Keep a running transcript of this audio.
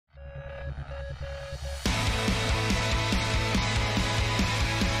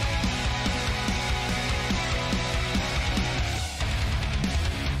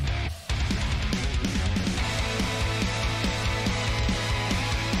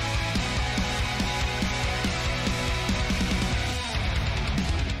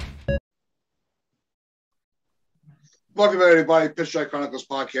Welcome everybody, PinstripeChronicles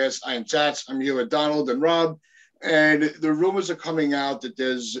podcast. I am Tats. I'm here with Donald and Rob, and the rumors are coming out that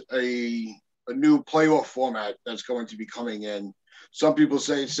there's a new playoff format that's going to be coming in. Some people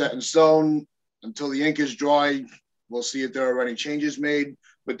say it's set in stone until the ink is dry. We'll see if there are any changes made,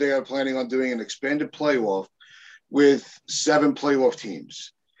 but they are planning on doing an expanded playoff with 7 playoff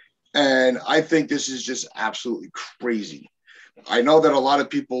teams. And I think this is just absolutely crazy. I know that a lot of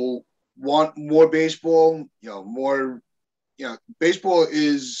people want more baseball, baseball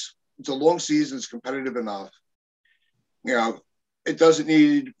it's a long season, it's competitive enough. It doesn't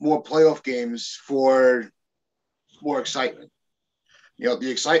need more playoff games for more excitement. The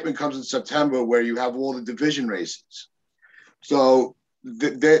excitement comes in September where you have all the division races. So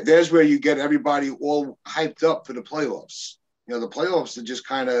there's where you get everybody all hyped up for the playoffs. The playoffs are just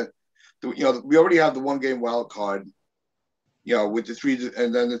kind of, we already have the 1 game wild card, with the 3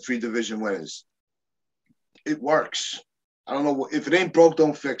 and then the 3 division winners. It works. I don't know if it ain't broke,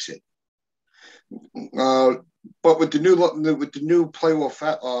 don't fix it. But with the new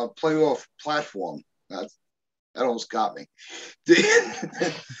playoff platform, that almost got me.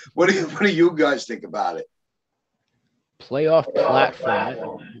 What do you guys think about it? Playoff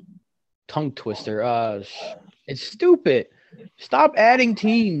platform, tongue twister. It's stupid. Stop adding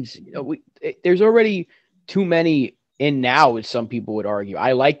teams. There's already too many in now, as some people would argue.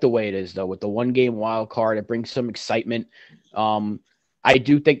 I like the way it is though, with the 1 game wild card. It brings some excitement. I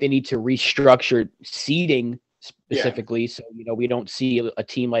do think they need to restructure seeding specifically, so we don't see a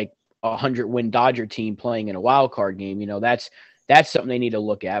team like a 100-win Dodger team playing in a wild card game. That's something they need to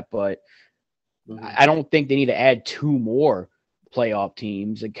look at. But I don't think they need to add 2 more playoff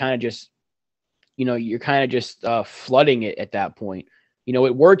teams. It kind of just, you're kind of just flooding it at that point.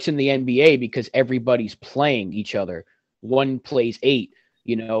 It works in the NBA because everybody's playing each other. One plays 8,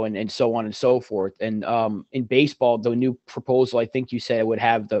 and so on and so forth. And in baseball, the new proposal, I think you said it would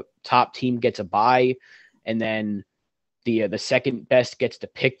have the top team gets a bye, and then the second best gets to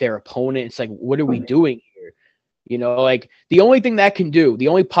pick their opponent. It's like, what are we doing here? Like the only thing that can do, the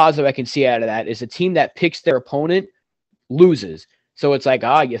only positive I can see out of that is a team that picks their opponent loses. So it's like,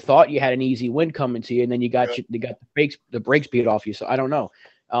 you thought you had an easy win coming to you, and then you got the brakes beat off you. So I don't know.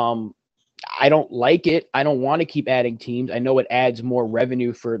 I don't like it. I don't want to keep adding teams. I know it adds more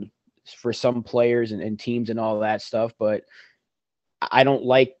revenue for some players and teams and all that stuff, but I don't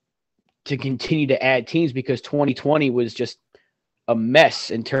like to continue to add teams because 2020 was just a mess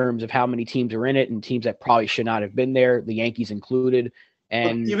in terms of how many teams are in it and teams that probably should not have been there, the Yankees included.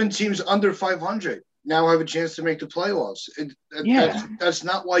 And even teams under 500 now have a chance to make the playoffs. That's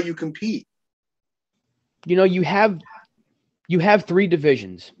not why you compete. You have 3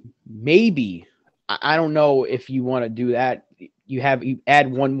 divisions. Maybe, I don't know if you want to do that. You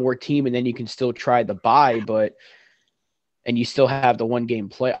add 1 more team and then you can still try the bye, and you still have the 1 game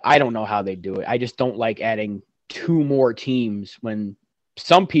play. I don't know how they do it. I just don't like adding 2 more teams when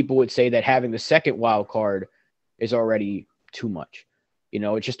some people would say that having the second wild card is already too much.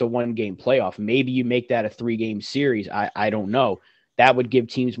 It's just a 1 game playoff. Maybe you make that a 3-game series. I don't know. That would give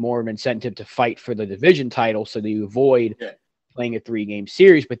teams more of an incentive to fight for the division title so that you avoid playing a 3-game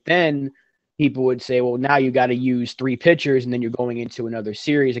series. But then people would say, well, now you got to use 3 pitchers and then you're going into another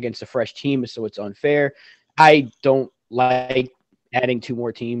series against a fresh team, so it's unfair. I don't like adding 2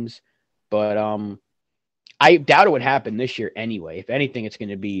 more teams, but I doubt it would happen this year anyway. If anything, it's going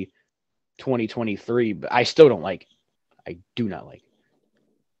to be 2023, but I still don't like it. I do not like it.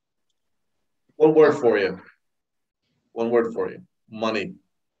 One word for you. Money.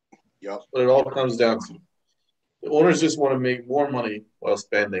 Yep. What it all comes down to. The owners just want to make more money while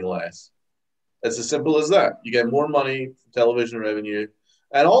spending less. It's as simple as that. You get more money from television revenue.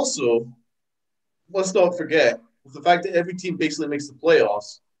 And also, let's not forget, the fact that every team basically makes the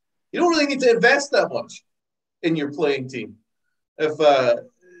playoffs, you don't really need to invest that much in your playing team. If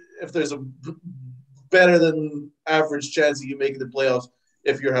there's a better than average chance of you making the playoffs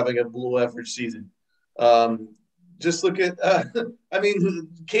if you're having a below average season. Just look at,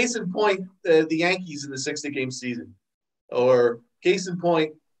 case in point, the Yankees in the 60-game season, or case in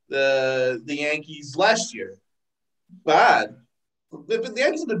point, the Yankees last year. Bad. The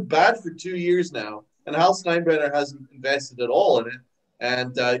Yankees have been bad for 2 years now, and Hal Steinbrenner hasn't invested at all in it,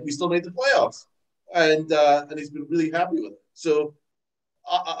 and we still made the playoffs, and he's been really happy with it. So,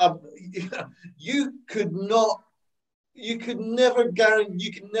 you could never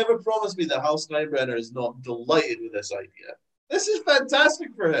promise me that Hal Steinbrenner is not delighted with this idea. This is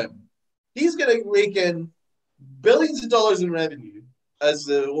fantastic for him. He's going to rake in billions of dollars in revenue as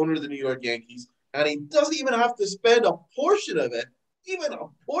the owner of the New York Yankees, and he doesn't even have to spend a portion of it even a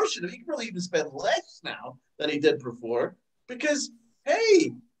portion of it. He can probably even spend less now than he did before because,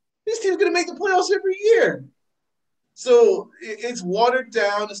 hey, this team's going to make the playoffs every year. So it's watered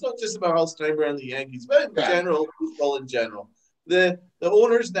down. It's not just about Hal Steinbrenner and the Yankees, but in general, football in general. The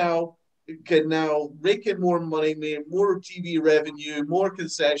owners now can now rake in more money, more TV revenue, more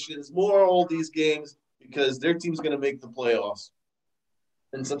concessions, more all these games because their team's going to make the playoffs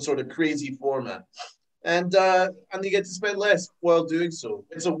in some sort of crazy format. And they get to spend less while doing so.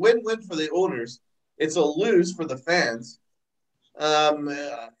 It's a win-win for the owners. It's a lose for the fans. And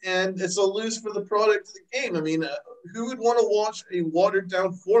it's a lose for the product of the game. I mean, who would want to watch a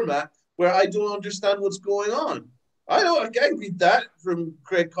watered-down format where I don't understand what's going on? I know I read that from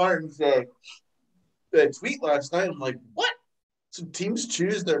Craig Carton's tweet last night. I'm like, what? So teams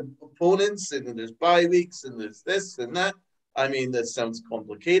choose their opponents, and then there's bye weeks, and there's this and that. I mean, that sounds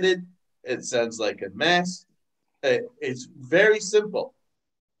complicated. It sounds like a mess. It's very simple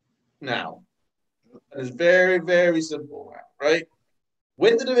now. It's very, very simple now, right?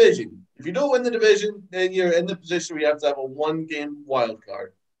 Win the division. If you don't win the division, then you're in the position where you have to have a one-game wild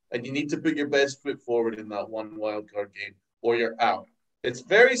card. And you need to put your best foot forward in that one wild card game, or you're out. It's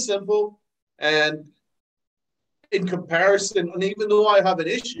very simple. And in comparison, and even though I have an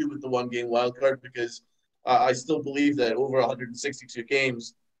issue with the one-game wild card because I still believe that over 162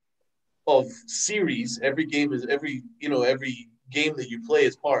 games of series, every game that you play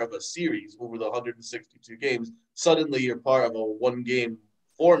is part of a series over the 162 games. Suddenly, you're part of a one-game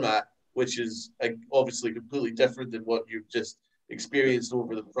format, which is obviously completely different than what you've just experienced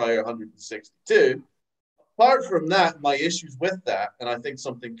over the prior 162. Apart from that, my issues with that, and I think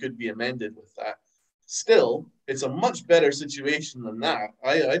something could be amended with that. Still, it's a much better situation than that.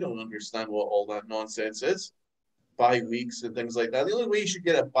 I don't understand what all that nonsense is. Bye weeks and things like that. The only way you should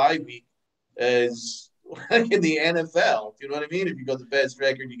get a bye week is in the NFL. Do you know what I mean? If you got the best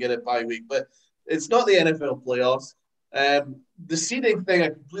record, you get a bye week. But it's not the NFL playoffs. The seeding thing, I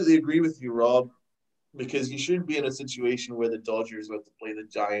completely agree with you, Rob, because you shouldn't be in a situation where the Dodgers have to play the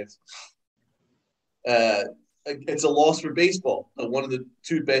Giants. It's a loss for baseball. One of the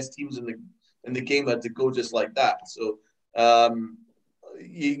two best teams in the game had to go just like that. So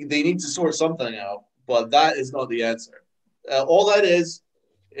they need to sort something out, but that is not the answer. All that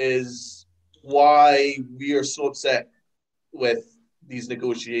is why we are so upset with these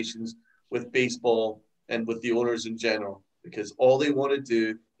negotiations with baseball and with the owners in general, because all they want to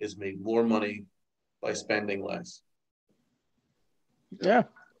do is make more money by spending less. Yeah.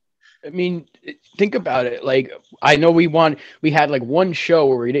 I mean, think about it. Like, I know we had like one show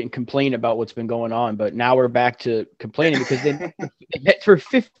where we didn't complain about what's been going on, but now we're back to complaining because they met for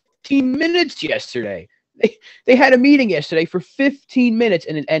 15 minutes yesterday. They had a meeting yesterday for 15 minutes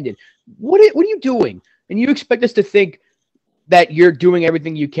and it ended. What are you doing? And you expect us to think that you're doing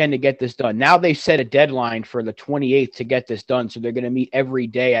everything you can to get this done. Now they set a deadline for the 28th to get this done. So they're going to meet every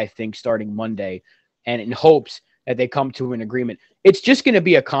day, I think, starting Monday, and in hopes that they come to an agreement. It's just going to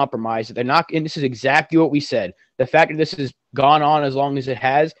be a compromise. They're not, and this is exactly what we said. The fact that this has gone on as long as it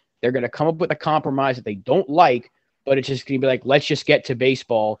has, they're going to come up with a compromise that they don't like, but it's just going to be like, let's just get to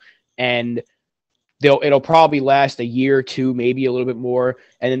baseball, and it'll probably last a year or two, maybe a little bit more,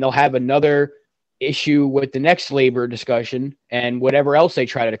 and then they'll have another issue with the next labor discussion and whatever else they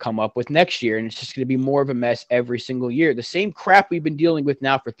try to come up with next year, and it's just going to be more of a mess every single year. The same crap we've been dealing with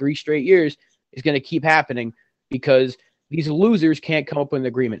now for 3 straight years is going to keep happening because these losers can't come up with an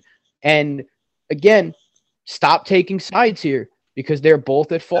agreement. And again, stop taking sides here because they're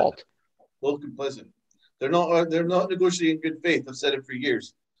both at fault. Both complicit. They're not negotiating in good faith. I've said it for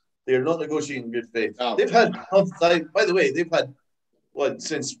years. They are not negotiating in good faith. Oh. They've had, by the way, they've had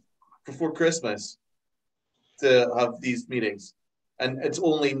since before Christmas to have these meetings, and it's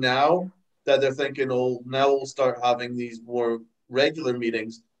only now that they're thinking, oh, now we'll start having these more regular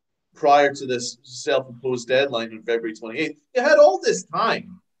meetings prior to this self-imposed deadline on February 28th. You had all this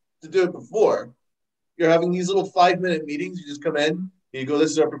time to do it before. You're having these little 5-minute meetings. You just come in, you go, this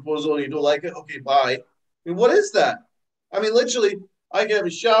is our proposal, and you don't like it. Okay, bye. I mean, what is that? I mean, literally, I get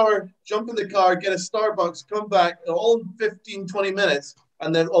a shower, jump in the car, get a Starbucks, come back, all in 15, 20 minutes,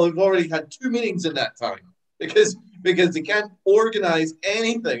 and then we've already had 2 meetings in that time because they can't organize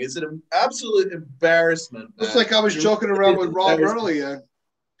anything. It's an absolute embarrassment. Just like I was joking around with Rob earlier.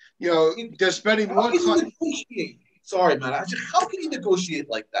 You know, they're spending more time. Sorry, man. How can you negotiate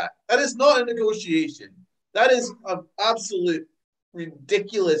like that? That is not a negotiation. That is an absolute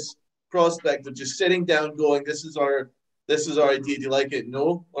ridiculous prospect of just sitting down going, this is our idea. Do you like it?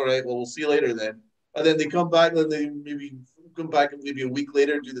 No? All right, well, we'll see you later then. And then they come back and they maybe come back and maybe a week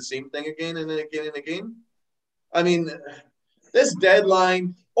later do the same thing again and then again and again. I mean, This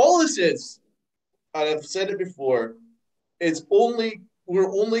deadline, all this is, and I've said it before,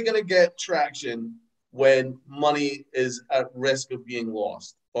 we're only going to get traction when money is at risk of being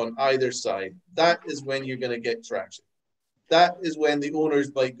lost on either side. That is when you're going to get traction. That is when the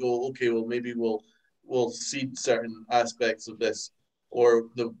owners might go, okay, well, maybe we'll cede certain aspects of this, or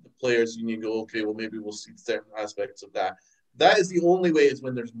the players union go, okay, well, maybe we'll cede certain aspects of that. That is the only way, is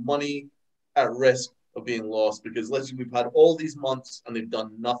when there's money at risk of being lost, because let's say we've had all these months and they've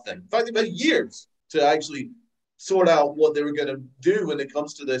done nothing. In fact, they've had years to actually sort out what they were going to do when it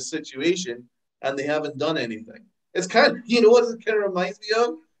comes to this situation, and they haven't done anything. It's kind of, you know what it kind of reminds me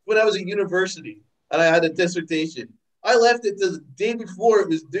of? When I was at university and I had a dissertation. I left it the day before it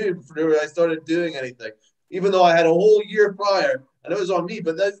was due before I started doing anything, even though I had a whole year prior, and it was on me.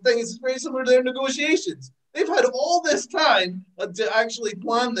 But the thing is, it's very similar to their negotiations. They've had all this time to actually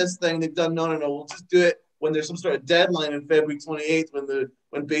plan this thing. They've done, no, we'll just do it when there's some sort of deadline in February 28th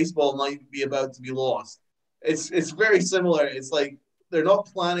when baseball might be about to be lost. It's very similar. It's like they're not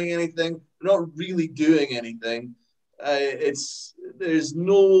planning anything. They're not really doing anything. There's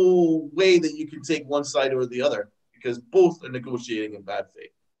no way that you can take one side or the other, because both are negotiating in bad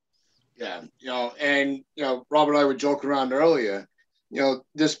faith. Yeah, Rob and I were joking around earlier.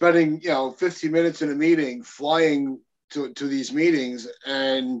 They're spending 15 minutes in a meeting, flying to these meetings,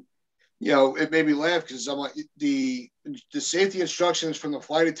 and it made me laugh because I'm like, the safety instructions from the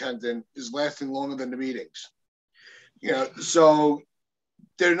flight attendant is lasting longer than the meetings. So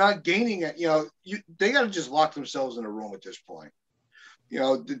they're not gaining it. They got to just lock themselves in a room at this point.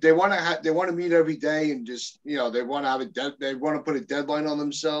 They want to meet every day and just, they want to put a deadline on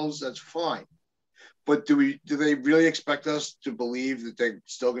themselves. That's fine. But do they really expect us to believe that they're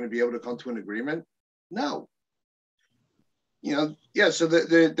still going to be able to come to an agreement? No. So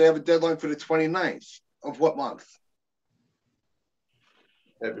they have a deadline for the 29th of what month?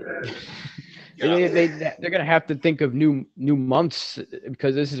 February. They're going to have to think of new months,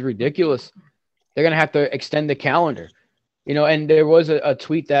 because this is ridiculous. They're going to have to extend the calendar. And there was a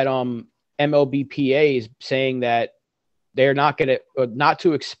tweet that MLB PA is saying that they're not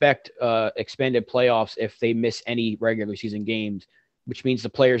to expect expanded playoffs if they miss any regular season games, which means the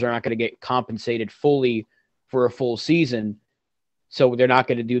players are not going to get compensated fully for a full season. So they're not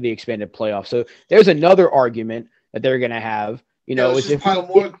going to do the expanded playoffs. So there's another argument that they're going to have. Let's just pile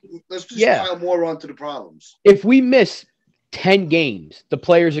more onto the problems. If we miss 10 games, the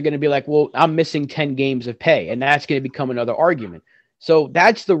players are going to be like, well, I'm missing 10 games of pay. And that's going to become another argument. So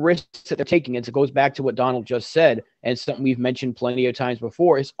that's the risk that they're taking. And it goes back to what Donald just said, and something we've mentioned plenty of times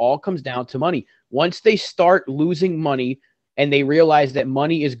before, is all comes down to money. Once they start losing money and they realize that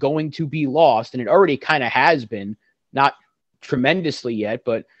money is going to be lost, and it already kind of has been, not tremendously yet,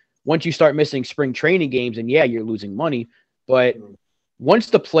 but once you start missing spring training games, and you're losing money. But once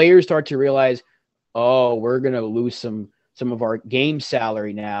the players start to realize, oh, we're going to lose some of our game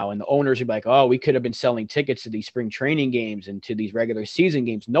salary now, and the owners are like, oh, we could have been selling tickets to these spring training games and to these regular season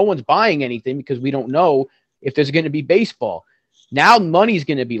games. No one's buying anything because we don't know if there's going to be baseball. Now money's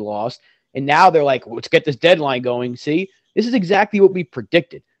going to be lost, and now they're like, let's get this deadline going. See, this is exactly what we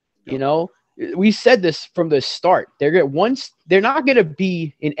predicted. We said this from the start. They're not going to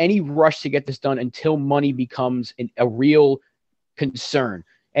be in any rush to get this done until money becomes a real concern.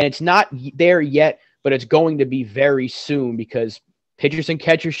 And it's not there yet, but it's going to be very soon, because pitchers and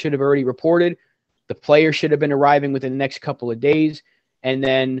catchers should have already reported. The players should have been arriving within the next couple of days. And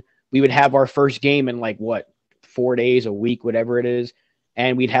then we would have our first game in 4 days, a week, whatever it is.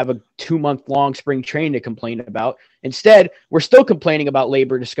 And we'd have a 2-month-long spring training to complain about. Instead, we're still complaining about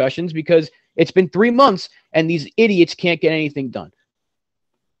labor discussions because it's been 3 months and these idiots can't get anything done.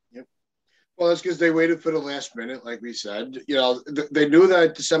 Yep. Well, that's because they waited for the last minute, like we said. They knew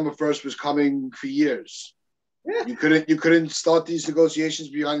that December 1st was coming for years. Yeah. You couldn't start these negotiations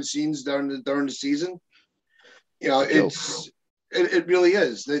behind the scenes during the season. It really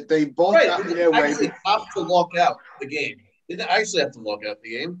is. They both got in their way. They have to lock out the game. They didn't actually have to lock out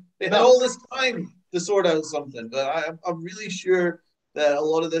the game. They had all this time to sort out something. But I'm really sure that a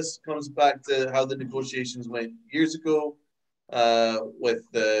lot of this comes back to how the negotiations went years ago with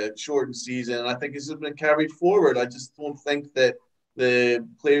the shortened season. And I think it's been carried forward. I just don't think that the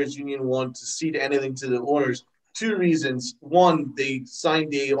players' union want to cede anything to the owners. 2 reasons. One, they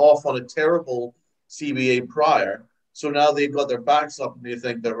signed off on a terrible CBA prior. So now they've got their backs up and they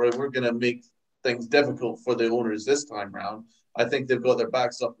think that, right, we're going to make things difficult for the owners this time around. I think they've got their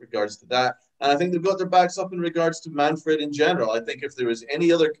backs up in regards to that. And I think they've got their backs up in regards to Manfred in general. I think if there was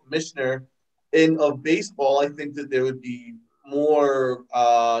any other commissioner of baseball, I think that there would be more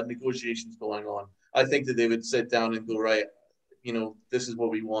negotiations going on. I think that they would sit down and go, right, this is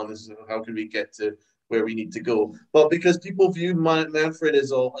what we want. This is how can we get to where we need to go. But because people view Manfred as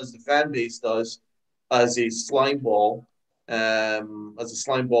the fan base does, as a slime ball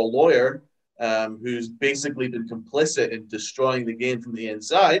lawyer, who's basically been complicit in destroying the game from the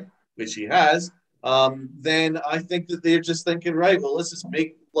inside, which he has, then I think that they're just thinking, right, well, let's just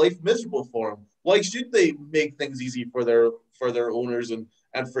make life miserable for him. Why should they make things easy for their owners and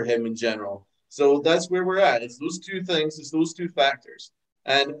for him in general? So that's where we're at. It's those two things. It's those two factors.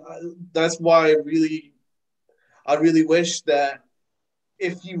 And that's why I really wish that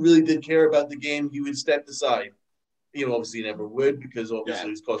if he really did care about the game, he would step aside. Obviously he never would, because obviously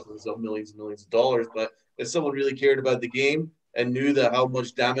he's costing himself millions and millions of dollars. But if someone really cared about the game and knew that how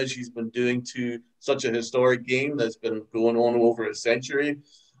much damage he's been doing to such a historic game that's been going on over a century,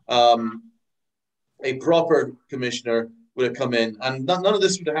 a proper commissioner would have come in, and none of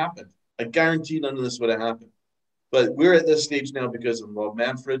this would have happened. I guarantee none of this would have happened. But we're at this stage now because of Rob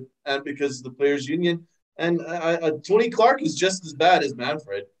Manfred and because of the Players Union. And Tony Clark is just as bad as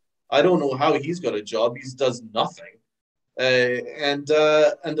Manfred. I don't know how he's got a job. He does nothing. And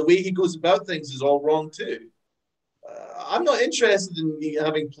the way he goes about things is all wrong too. I'm not interested in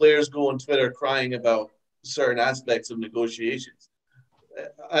having players go on Twitter crying about certain aspects of negotiations.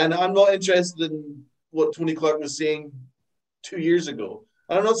 And I'm not interested in what Tony Clark was saying 2 years ago.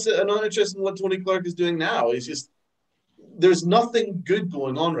 I'm not interested in what Tony Clark is doing now. It's just there's nothing good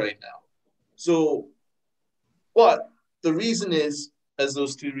going on right now. So, but the reason is, as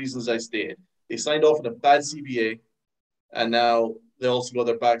those two reasons I stated, they signed off on a bad CBA, and now they also got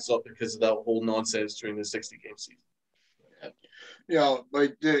their backs up because of that whole nonsense during the 60-game season.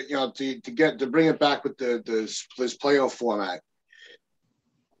 But to bring it back with this playoff format,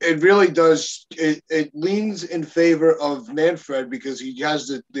 it really does. It leans in favor of Manfred because he has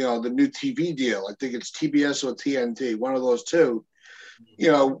the new TV deal. I think it's TBS or TNT, one of those two.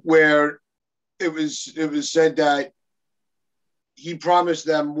 Where it was said that he promised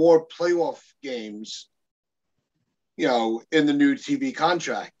them more playoff games. In the new TV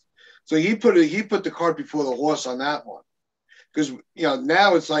contract, so he put the cart before the horse on that one. Because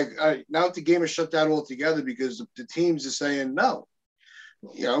now it's like now the game is shut down altogether because the teams are saying no.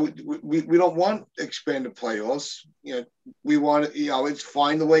 We don't want expanded playoffs. We want it's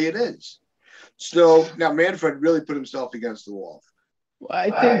fine the way it is. So now Manfred really put himself against the wall. Well,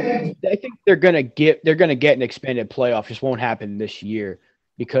 I think they're gonna get an expanded playoff. Just won't happen this year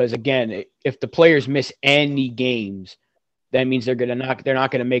because again, if the players miss any games, that means they're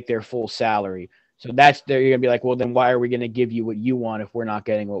not gonna make their full salary. So you're gonna be like, well, then why are we gonna give you what you want if we're not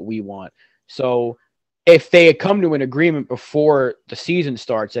getting what we want? So if they had come to an agreement before the season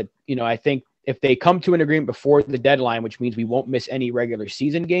starts, I think if they come to an agreement before the deadline, which means we won't miss any regular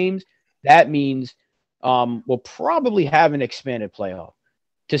season games, that means we'll probably have an expanded playoff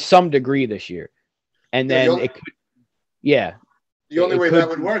to some degree this year. And then it could, yeah. The only way that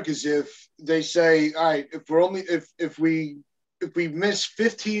would work is if they say, all right, if we miss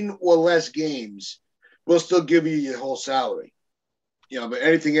 15 or less games, we'll still give you your whole salary. But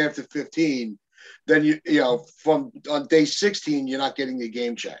anything after 15, then from on day 16, you're not getting the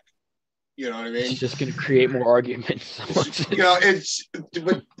game check. You know what I mean? It's just going to create more arguments.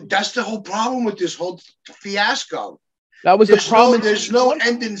 But that's the whole problem with this whole fiasco. That was the problem. There's no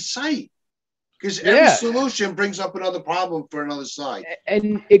end in sight because every solution brings up another problem for another side.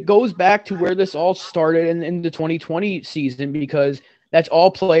 And it goes back to where this all started in the 2020 season because that's all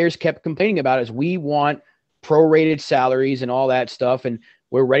players kept complaining about is we want prorated salaries and all that stuff. And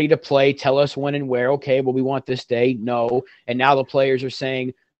we're ready to play. Tell us when and where. Okay, well, we want this day. No. And now the players are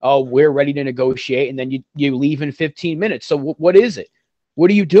saying, oh, we're ready to negotiate. And then you leave in 15 minutes. So what is it?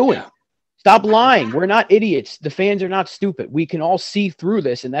 What are you doing? Yeah. Stop lying. We're not idiots. The fans are not stupid. We can all see through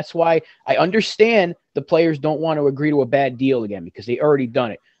this. And that's why I understand the players don't want to agree to a bad deal again because they already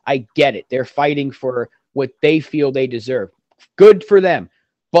done it. I get it. They're fighting for what they feel they deserve. Good for them.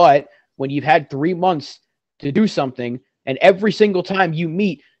 But when you've had 3 months to do something and every single time you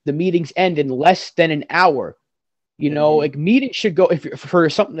meet, the meetings end in less than an hour, like meetings should go for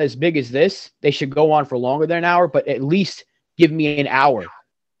something as big as this, they should go on for longer than an hour, but at least give me an hour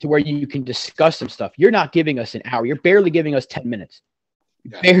to where you can discuss some stuff. You're not giving us an hour. You're barely giving us 10 minutes.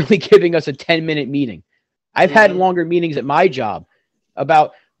 You're barely giving us a 10-minute meeting. I've had longer meetings at my job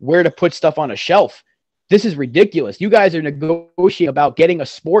about where to put stuff on a shelf. This is ridiculous. You guys are negotiating about getting a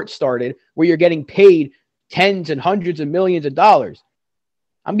sport started where you're getting paid tens and hundreds of millions of dollars.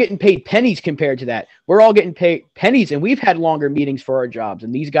 I'm getting paid pennies compared to that. We're all getting paid pennies, and we've had longer meetings for our jobs,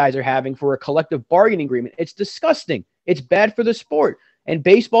 and these guys are having for a collective bargaining agreement. It's disgusting. It's bad for the sport. And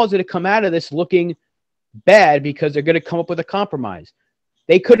baseball is going to come out of this looking bad because they're going to come up with a compromise.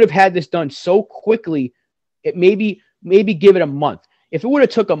 They could have had this done so quickly. It maybe give it a month. If it would have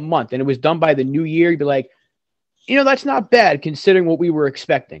took a month and it was done by the new year, you'd be like, that's not bad considering what we were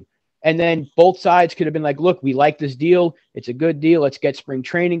expecting. And then both sides could have been like, look, we like this deal. It's a good deal. Let's get spring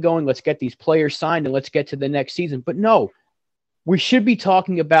training going. Let's get these players signed and let's get to the next season. But no, we should be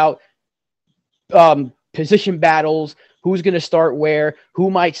talking about position battles, who's going to start where,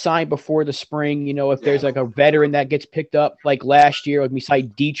 who might sign before the spring. If there's like a veteran that gets picked up like last year, like we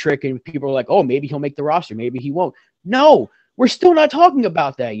signed Dietrich and people are like, oh, maybe he'll make the roster. Maybe he won't. No, we're still not talking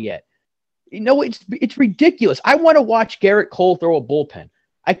about that yet. It's ridiculous. I want to watch Garrett Cole throw a bullpen.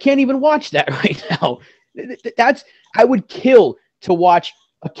 I can't even watch that right now. I would kill to watch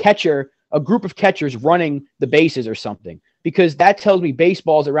a group of catchers running the bases or something, because that tells me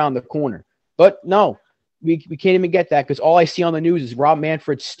baseball's around the corner. But no, we can't even get that, because all I see on the news is Rob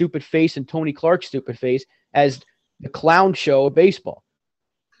Manfred's stupid face and Tony Clark's stupid face as the clown show of baseball.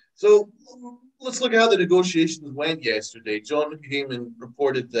 So let's look at how the negotiations went yesterday. John Heyman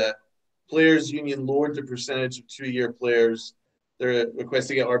reported that Players Union lowered the percentage of 2-year players. They're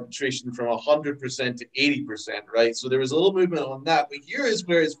requesting arbitration from 100% to 80%, right? So there was a little movement on that. But here is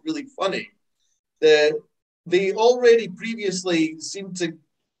where it's really funny. They already previously seemed to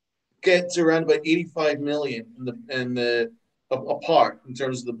get to around about $85 million apart in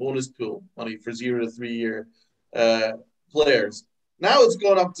terms of the bonus pool money for 0 to 3 year players. Now it's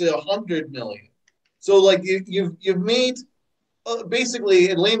gone up to $100 million. So like you've made basically,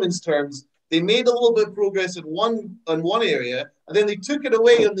 in layman's terms, they made a little bit of progress in one area, and then they took it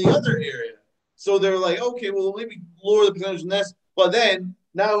away in the other area. So they're like, okay, well, maybe lower the percentage on this, but then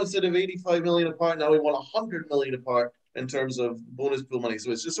now instead of $85 million apart, now we want $100 million apart in terms of bonus pool money.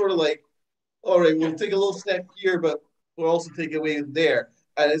 So it's just sort of like, all right, we'll take a little step here, but we'll also take away there.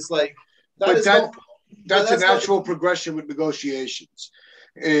 And it's like that's a natural progression with negotiations.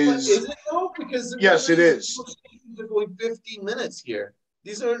 Is it though? Because yes, it is. Negotiations are going 15 minutes here.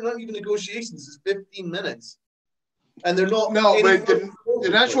 These are not even negotiations. It's 15 minutes, and they're not. No, but the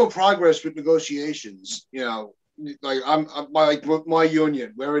natural progress with negotiations, like I'm like with my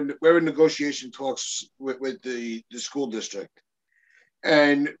union, we're in negotiation talks with the school district,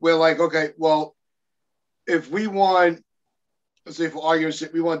 and we're like, okay, well, if we want, let's say for argument's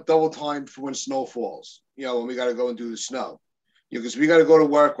sake, we want double time for when snow falls, when we got to go and do the snow, because we got to go to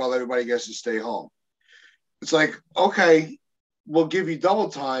work while everybody gets to stay home. It's like, okay, we'll give you double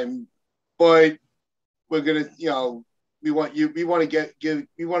time, but we're gonna, we want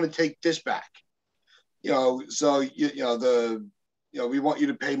to take this back, so we want you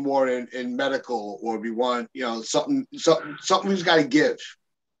to pay more in medical, or we want, something we've got to give,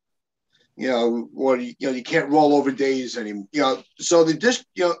 or you can't roll over days anymore, so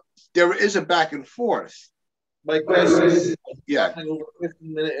there is a back and forth. My question is, yeah, over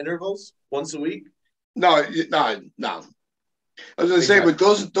 15-minute intervals once a week? No. I was going to say, but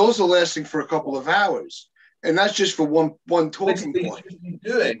those are lasting for a couple of hours, and that's just for one talking point.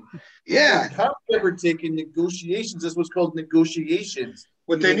 Doing. Yeah. You have ever taken negotiations? That's what's called negotiations.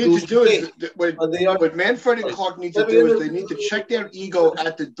 What they need to do is, what Manfred and Clark need to do is they need to check their ego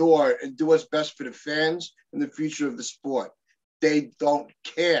at the door and do what's best for the fans and the future of the sport. They don't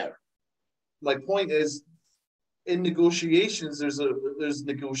care. My point is, in negotiations, there's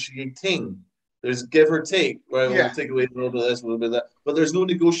negotiating. There's give or take, right? We'll take away a little bit of this, a little bit of that. But there's no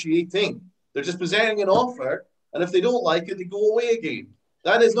negotiating. They're just presenting an offer, and if they don't like it, they go away again.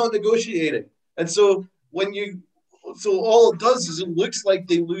 That is not negotiating. And so all it does is it looks like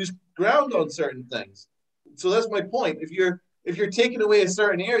they lose ground on certain things. So that's my point. If you're taking away a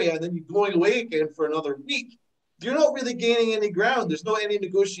certain area and then you're going away again for another week, you're not really gaining any ground. There's no any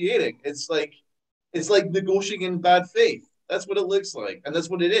negotiating. It's like negotiating in bad faith. That's what it looks like, and that's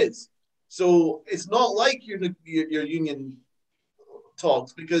what it is. So it's not like your union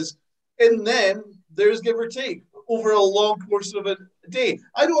talks, because in them there's give or take over a long course of a day.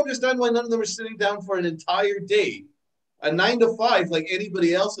 I don't understand why none of them are sitting down for an entire day, a 9 to 5, like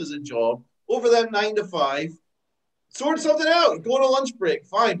anybody else has a job. Over that 9 to 5, sort something out. Go on a lunch break,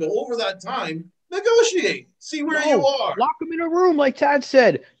 fine, but over that time, negotiate. See where you are. Lock him in a room, like Tats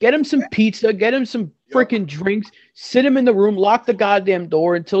said. Get him some pizza. Get him some freaking drinks. Sit him in the room. Lock the goddamn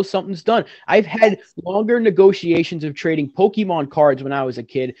door until something's done. I've had longer negotiations of trading Pokemon cards when I was a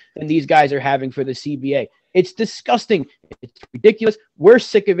kid than these guys are having for the CBA. It's disgusting. It's ridiculous. We're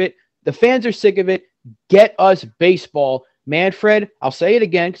sick of it. The fans are sick of it. Get us baseball. Manfred, I'll say it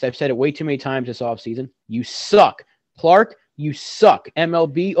again because I've said it way too many times this offseason. You suck. Clark, you suck.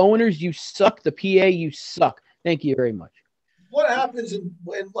 MLB owners, you suck. The PA, you suck. Thank you very much. what happens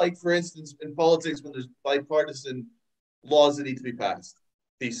when, like, for instance, in politics, when there's bipartisan laws that need to be passed?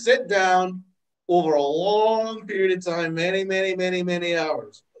 They sit down over a long period of time, many, many, many, many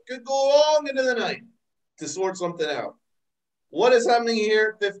hours. It could go long into the night to sort something out. What is happening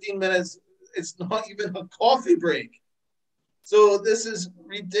here? 15 minutes. It's not even a coffee break. So this is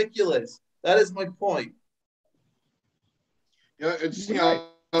ridiculous. That is my point. Yeah, it's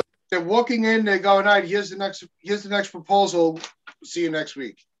they're walking in, they're going, all right, here's the next proposal. See you next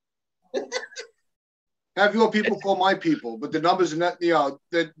week. Have your people call my people, but the numbers are not, they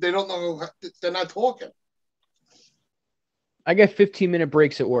don't know, they're not talking. I get 15-minute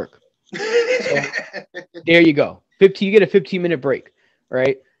breaks at work. So, there you go. You get a 15-minute break,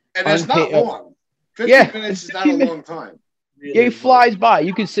 right? And it's not long. 15 minutes is not a long time. Yeah, it flies by.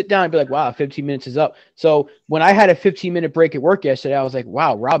 You can sit down and be like, wow, 15 minutes is up. So when I had a 15-minute break at work yesterday, I was like,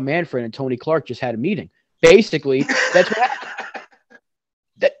 wow, Rob Manfred and Tony Clark just had a meeting. Basically, that's what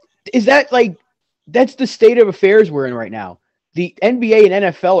happened. That's the state of affairs we're in right now. The NBA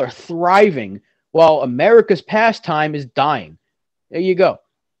and NFL are thriving while America's pastime is dying. There you go.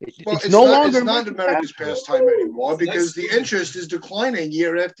 It's no longer America's pastime anymore because the interest is declining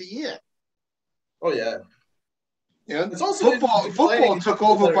year after year. Oh, yeah. Yeah, it's also football took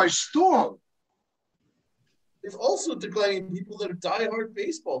over by storm. It's also declining people that are diehard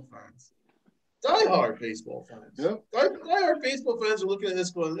baseball fans. Diehard baseball fans. Yep. Diehard baseball fans are looking at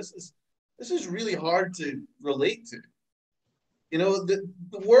this going, this is really hard to relate to. You know, the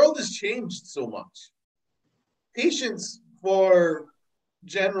world has changed so much. Patience for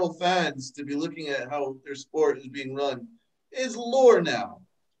general fans to be looking at how their sport is being run is lower now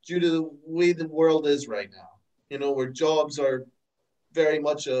due to the way the world is right now. You know, where jobs are very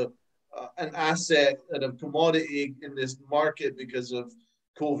much an asset and a commodity in this market because of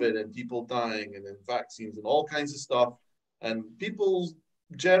COVID and people dying and then vaccines and all kinds of stuff. And people's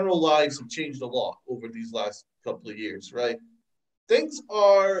general lives have changed a lot over these last couple of years, right? Things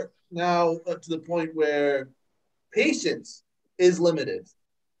are now to the point where patience is limited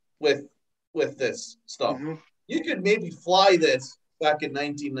with this stuff. Mm-hmm. You could maybe fly this back in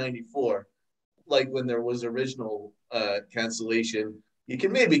 1994. Like when there was original cancellation, you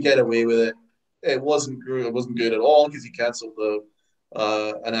can maybe get away with it. It wasn't good at all because he canceled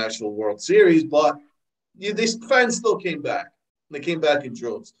an actual World Series, but these fans still came back. They came back in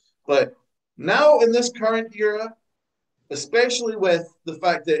droves. But now in this current era, especially with the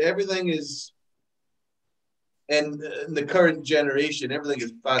fact that everything is in the current generation, everything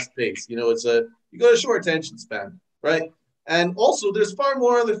is fast paced. You know, you got a short attention span, right? And also, there's far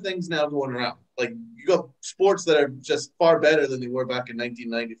more other things now going around. Like, you got sports that are just far better than they were back in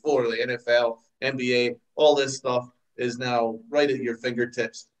 1994. The NFL, NBA, all this stuff is now right at your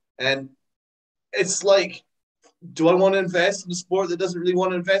fingertips. And it's like, do I want to invest in a sport that doesn't really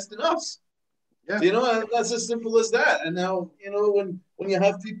want to invest in us? Yeah. You know, that's as simple as that. And now, you know, when you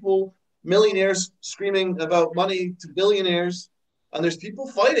have people, millionaires screaming about money to billionaires, and there's people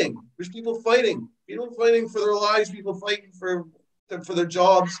fighting. People fighting for their lives, people fighting for their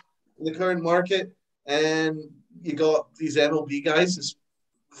jobs in the current market. And you got these MLB guys just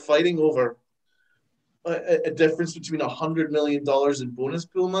fighting over a difference between $100 million in bonus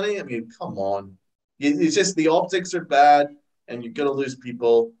pool money. I mean, come on. It's just the optics are bad, and you're going to lose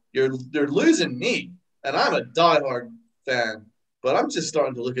people. They're losing me, and I'm a diehard fan. But I'm just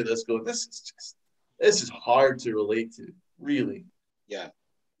starting to look at this going, this is hard to relate to, really. Yeah.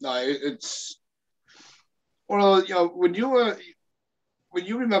 No, it's well, you know, when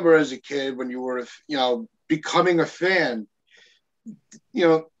you remember as a kid, when you were, you know, becoming a fan, you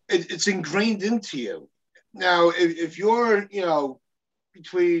know, it's ingrained into you. Now, if you're, you know,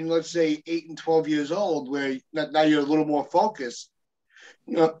 between, let's say, 8 and 12 years old, where now you're a little more focused,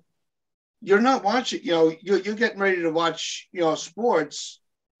 you know, you're not watching, you know, you're getting ready to watch, you know, sports.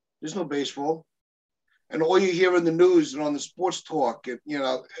 There's no baseball. And all you hear in the news and on the sports talk, you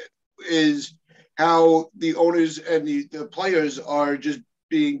know, is how the owners and the players are just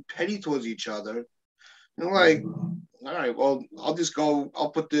being petty towards each other. And like, all right, well, I'll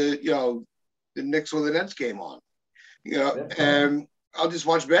put the Knicks or the Nets game on, you know, and I'll just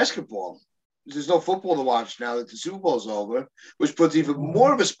watch basketball. There's no football to watch now that the Super Bowl's over, which puts even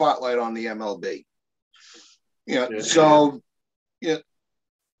more of a spotlight on the MLB. You know, so, you know,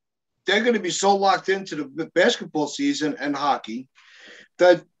 they're going to be so locked into the basketball season and hockey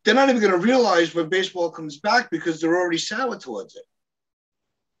that they're not even going to realize when baseball comes back because they're already sour towards it.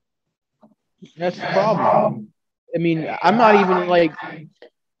 That's the problem. I mean, I'm not even like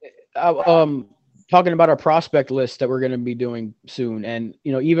talking about our prospect list that we're going to be doing soon. And,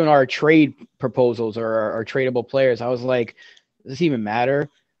 you know, even our trade proposals or our tradable players, I was like, Does this even matter?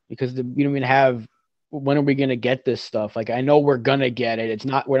 Because we don't even have. When are we going to get this stuff? Like, I know we're going to get it.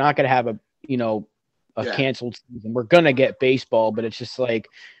 We're not going to have a canceled season. We're going to get baseball, but it's just like,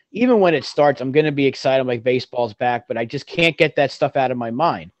 even when it starts, I'm going to be excited. I'm like, baseball's back, but I just can't get that stuff out of my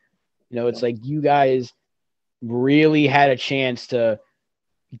mind. It's like you guys really had a chance to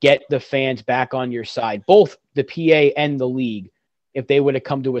get the fans back on your side, both the PA and the league, if they would have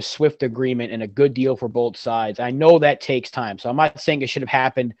come to a swift agreement and a good deal for both sides. I know that takes time, so I'm not saying it should have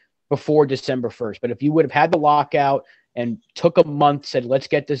happened before December 1st, but if you would have had the lockout and took a month, said, let's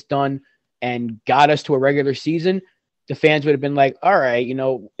get this done, and got us to a regular season, the fans would have been like, all right,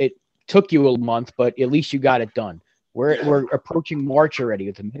 it took you a month, but at least you got it done. We're approaching March already.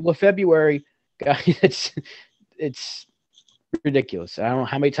 It's the middle of February. Guys, it's ridiculous. I don't know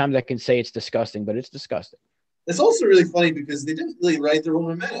how many times I can say it's disgusting, but it's disgusting. It's also really funny because they didn't really ride their own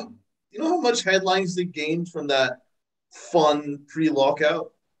momentum. You know how much headlines they gained from that fun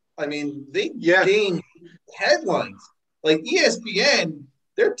pre-lockout? I mean, they gained headlines. Like ESPN,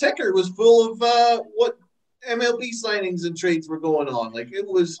 their ticker was full of what MLB signings and trades were going on. Like, it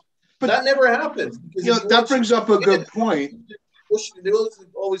was, but that never happened. Because that brings up a good point. They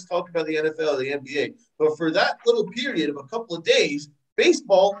always talk about the NFL, the NBA, but for that little period of a couple of days,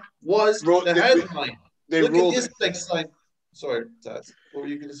 baseball was the headline. They ruled it. Sorry, Tats. What were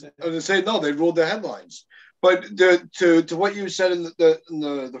you going to say? I was going to say, no, they ruled the headlines. But to what you said in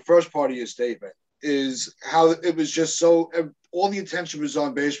the first part of your statement is how it was just so – all the attention was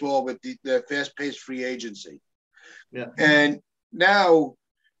on baseball with the fast-paced free agency. Yeah. And now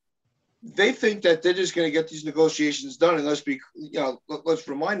they think that they're just going to get these negotiations done. And let's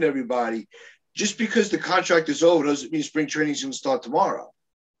remind everybody, just because the contract is over doesn't mean spring training is going to start tomorrow.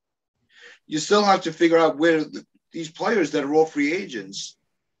 You still have to figure out where these players that are all free agents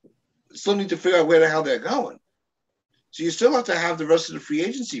still need to figure out where the hell they're going. So you still have to have the rest of the free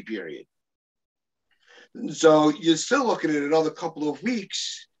agency period. So you're still looking at another couple of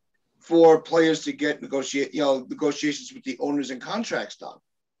weeks for players to get negotiations with the owners and contracts done,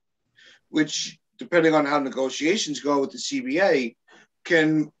 which, depending on how negotiations go with the CBA,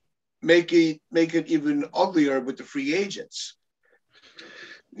 can make it even uglier with the free agents.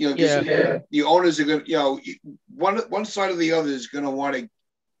 The owners are going to, one side or the other is going to want to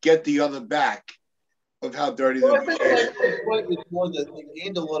get the other back of how dirty I think the point was more that they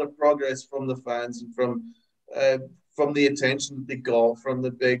gained a lot of progress from the fans and from the attention that they got from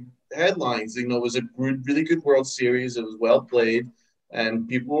the big headlines. It was a really good World Series. It was well played, and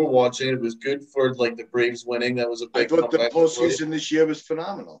people were watching. It was good for the Braves winning. That was a big. I thought the postseason this year was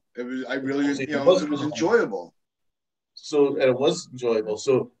phenomenal. It was enjoyable. So it was enjoyable.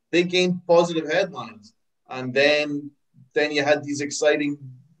 So they gained positive headlines, and then you had these exciting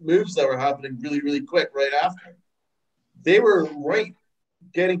moves that were happening really, really quick right after. They were right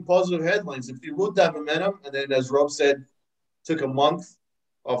getting positive headlines. If they rode that momentum, and then, as Rob said, took a month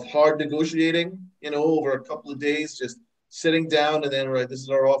of hard negotiating, over a couple of days, just sitting down, and then, right, this is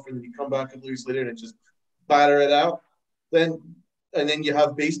our offer, and then you come back a couple weeks later and just batter it out. And then you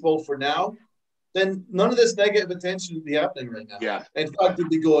have baseball for now. Then none of this negative attention would be happening right now. Yeah. In fact, it'd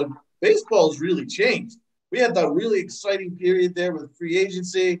be going, baseball's really changed. We had that really exciting period there with free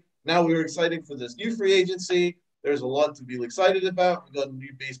agency. Now we were excited for this new free agency. There's a lot to be excited about. We got a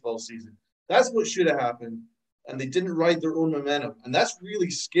new baseball season. That's what should have happened. And they didn't ride their own momentum. And that's really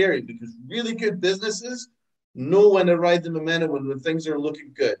scary because really good businesses know when to ride the momentum when things are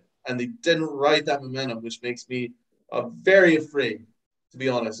looking good. And they didn't ride that momentum, which makes me very afraid, to be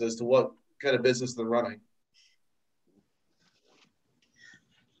honest, as to what kind of business they're running.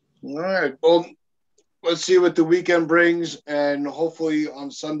 All right. Well, let's see what the weekend brings, and hopefully on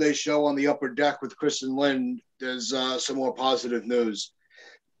Sunday's show on the Upper Deck with Chris and Lynn, there's some more positive news.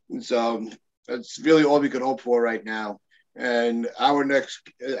 So that's really all we can hope for right now. And our next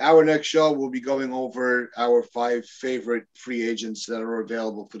show, we'll be going over our 5 favorite free agents that are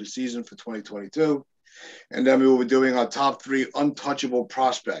available for the season for 2022. And then we will be doing our top 3 untouchable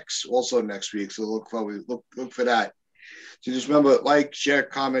prospects also next week. So look for that. So just remember, like, share,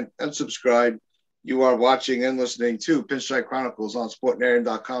 comment, and subscribe. You are watching and listening to Pinstripe Chronicles on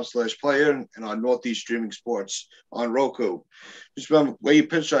sportnarian.com/player and on Northeast Streaming Sports on Roku. Just remember, wear your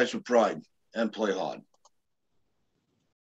pinstripes with pride and play hard.